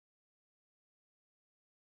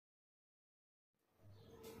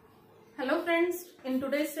friends, in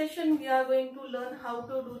today's session we are going to learn how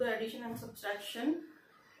to do the addition and subtraction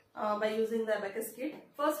by using the Abacus kit.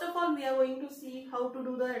 First of all, we are going to see how to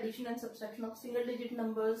do the addition and subtraction of single digit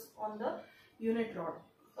numbers on the unit rod.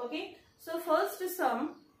 Okay, so first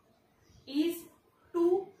sum is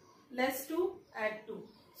 2 less 2 add 2.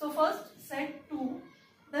 So first set 2,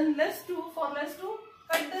 then less 2, for less 2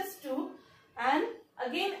 cut this 2 and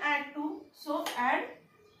again add 2, so add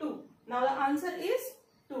 2. Now the answer is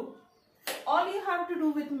 2. All you have to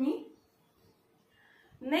do with me.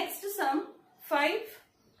 Next sum 5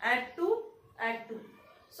 add 2 add 2.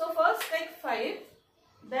 So first take 5,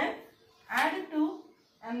 then add 2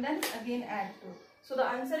 and then again add 2. So the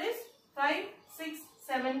answer is 5, 6,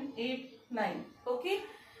 7, 8, 9. Okay.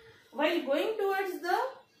 While going towards the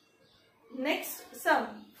next sum,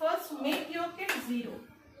 first make your kit 0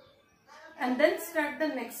 and then start the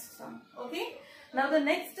next sum. Okay. Now the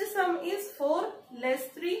next sum is 4 less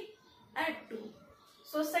 3 add 2.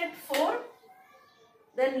 So set 4,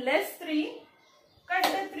 then less 3, cut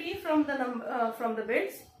the 3 from the from the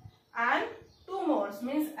bits and 2 more,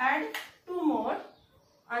 means add 2 more.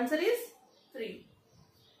 Answer is 3.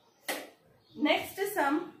 Next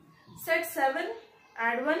sum, set 7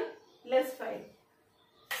 add 1 less 5.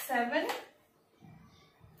 7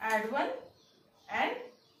 add 1 and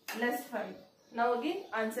less 5. Now again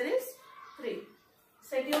answer is 3.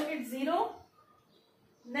 Set your kit 0.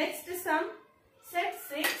 Next sum, set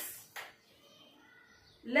 6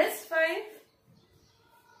 less 5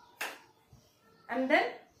 and then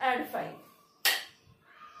add 5.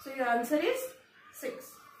 So your answer is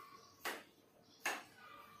 6.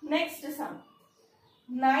 Next sum,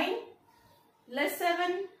 9 less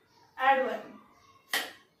 7 add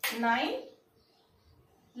 1. 9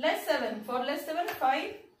 less 7, for less 7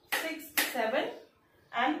 5, 6, 7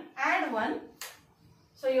 and add 1.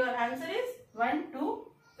 So your answer is 1, 2,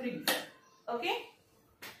 3. Okay.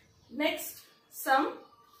 Next sum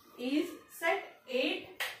is set 8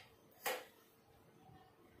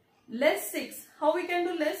 less 6. How we can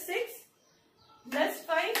do less 6? Less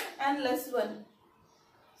 5 and less 1.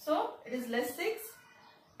 So it is less 6.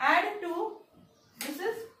 Add 2. This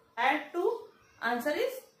is add 2. Answer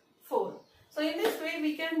is 4. So in this way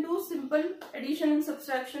we can do simple addition and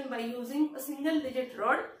subtraction by using a single digit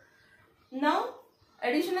rod. Now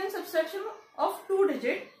addition and subtraction of 2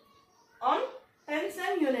 digit on tens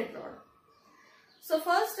and unit rod. So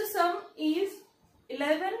first sum is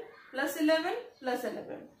 11 plus 11 plus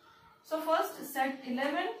 11. So first set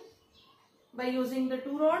 11 by using the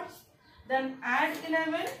 2 rods, then add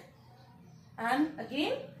 11 and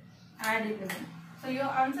again add 11. So your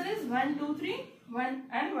answer is 1, 2, 3, 1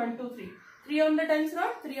 and 1, 2, 3. 3 on the tens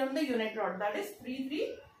rod, 3 on the unit rod, that is 3,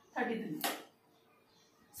 3, 33.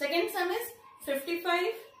 Second sum is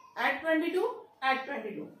 55 add 22 add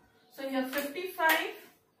 22. So you have 55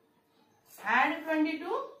 add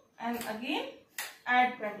 22 and again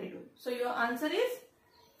add 22. So your answer is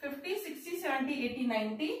 50, 60, 70, 80,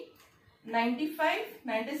 90, 95,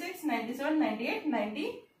 96, 97, 98,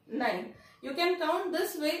 99. You can count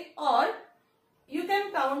this way or you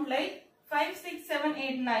can count like 5, 6, 7,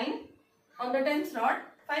 8, 9 on the tens rod,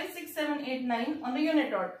 5, 6, 7, 8, 9 on the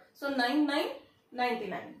unit rod. So 9, 9,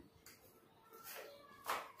 99.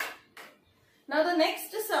 Now the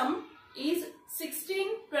next sum is 16,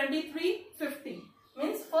 23, 50.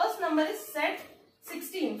 Means first number is set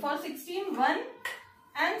 16. For 16, 1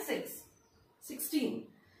 and 6. 16.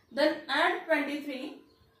 Then add 23.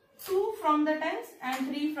 2 from the tens and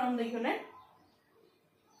 3 from the unit.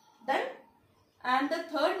 Then and the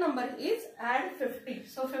third number is add 50.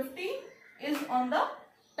 So 50 is on the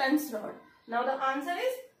tens rod. Now the answer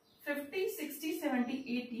is 50, 60, 70,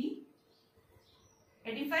 80.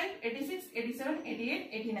 85, 86, 87, 88,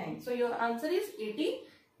 89. So your answer is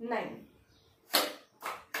 89.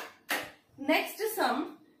 Next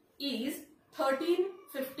sum is 13,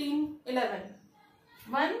 15, 11.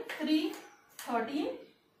 1, 3, 13.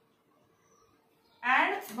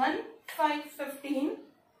 Add 1, 5, 15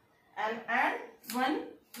 and add 1,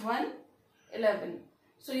 1, 11.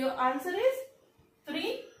 So your answer is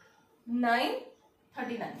 3, 9,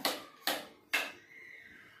 39.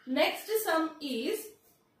 Next sum is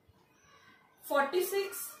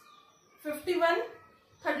 46, 51,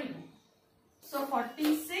 32. So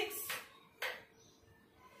 46,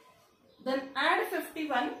 then add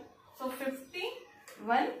 51. So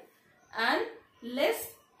 51 and less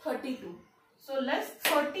 32. So less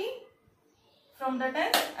 30 from the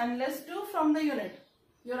tens and less 2 from the unit.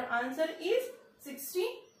 Your answer is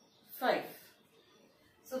 65.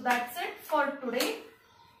 So that's it for today.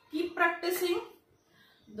 Keep practicing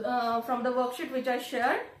from the worksheet which I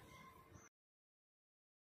shared.